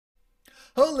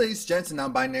Hello ladies, gents, and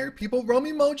non-binary people.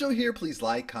 Romie Mojo here. Please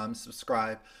like, comment,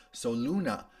 subscribe. So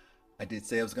LOONA. I did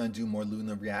say I was going to do more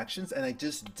LOONA reactions, and I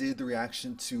just did the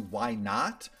reaction to Why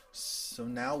Not? So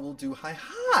now we'll do Hi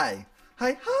Hi.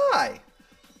 Hi Hi.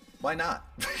 Why not?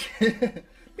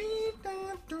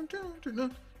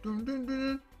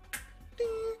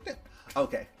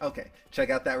 Okay. Check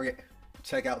out that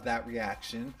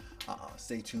reaction.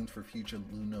 Stay tuned for future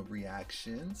LOONA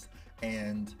reactions,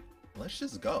 and let's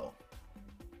just go.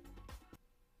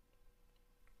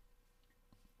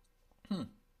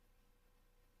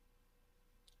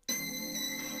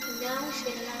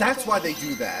 That's why they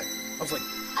do that. I was like,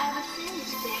 I have a feeling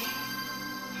today.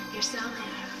 You're so there.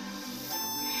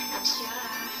 I'm sure.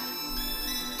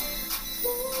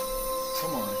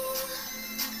 come on.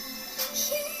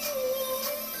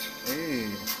 Hey.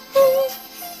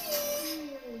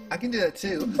 I can do that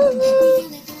too.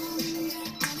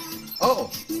 Oh.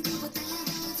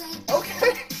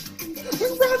 Okay.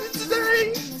 We brought it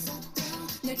today.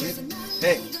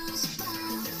 Hey.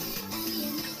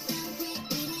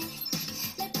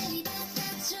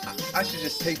 I should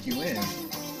just take you in.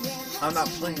 I'm not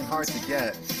playing hard to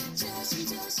get.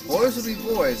 Boys will be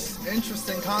boys.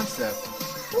 Interesting concept.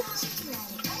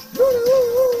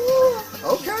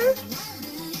 Okay.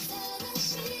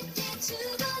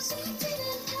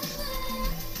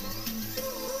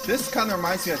 This kind of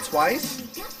reminds me of Twice,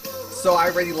 so I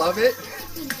already love it.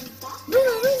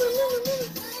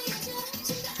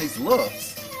 These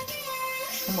looks.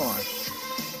 Come on.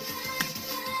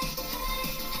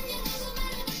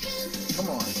 Come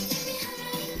on.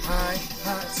 Hi,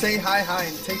 hi. Say hi, hi,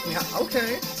 and take me high.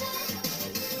 Okay.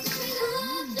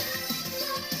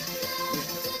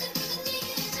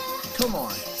 Come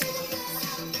on.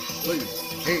 Please.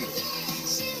 Hey.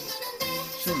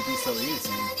 Shouldn't be so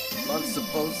easy. Love's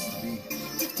supposed to be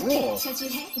cool.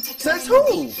 Says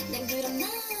who?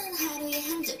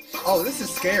 Oh, this is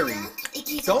scary.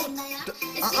 Don't.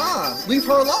 Leave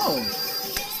her alone.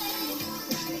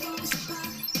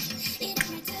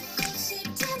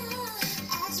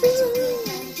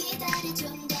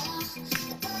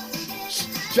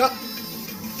 Jump.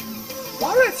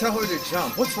 Why did I tell her to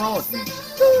jump? What's wrong with me?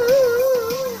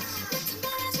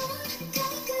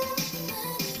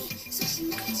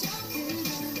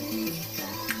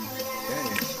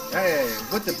 Hey,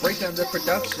 with the breakdown of the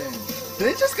production. Did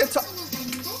it just get to...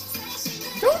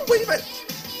 Don't leave it!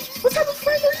 What type of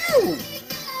friend are you?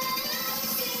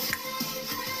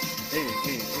 Hey.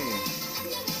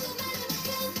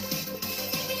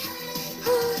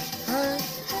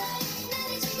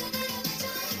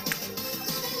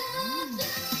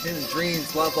 Hidden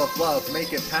dreams, love,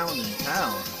 make it pound and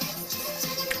pound.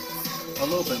 A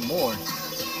little bit more.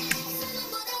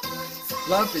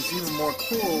 Love is even more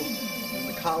cool than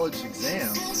the college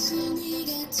exam.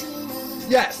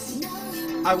 Yes!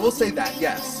 I will say that,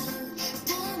 yes.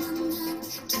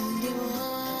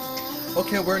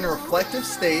 Okay, we're in a reflective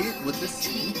state with this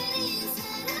scene.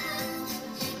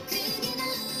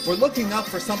 We're looking up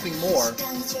for something more.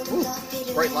 Ooh,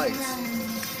 bright lights.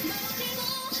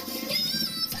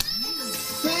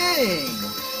 Sing!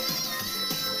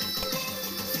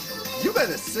 You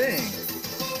better sing.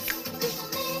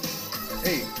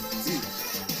 Hey.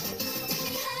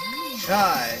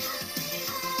 Hi.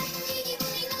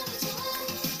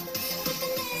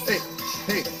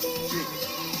 Hey.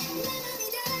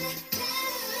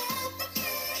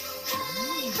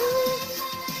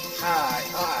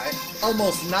 Hi.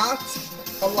 Almost knocked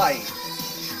a light.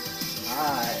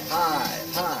 Hi.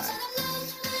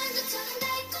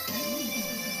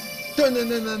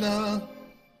 No.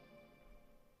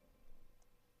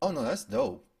 Oh no, that's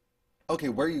dope. Okay,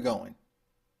 where are you going?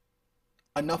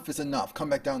 Enough is enough. Come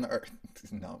back down to earth.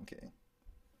 No, I'm kidding.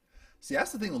 See,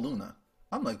 that's the thing with LOONA.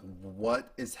 I'm like,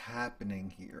 what is happening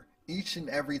here? Each and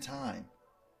every time.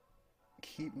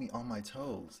 Keep me on my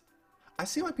toes. I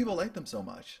see why people like them so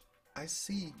much.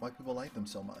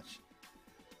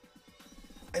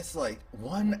 It's like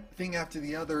one thing after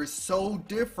the other is so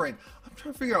different. I'm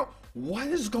trying to figure out what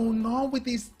is going on with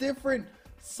these different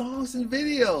songs and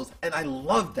videos, and I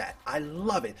love that. I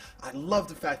love it. I love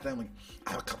the fact that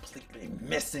I'm completely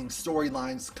missing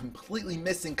storylines, completely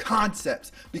missing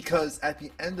concepts, because at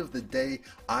the end of the day,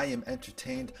 I am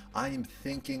entertained, I am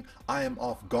thinking, I am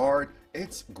off guard.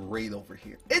 It's great over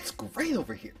here.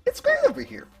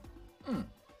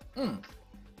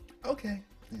 Okay,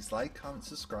 please like, comment,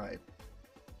 subscribe.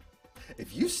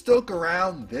 If you stuck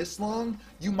around this long,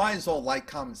 you might as well like,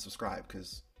 comment, subscribe,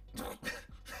 because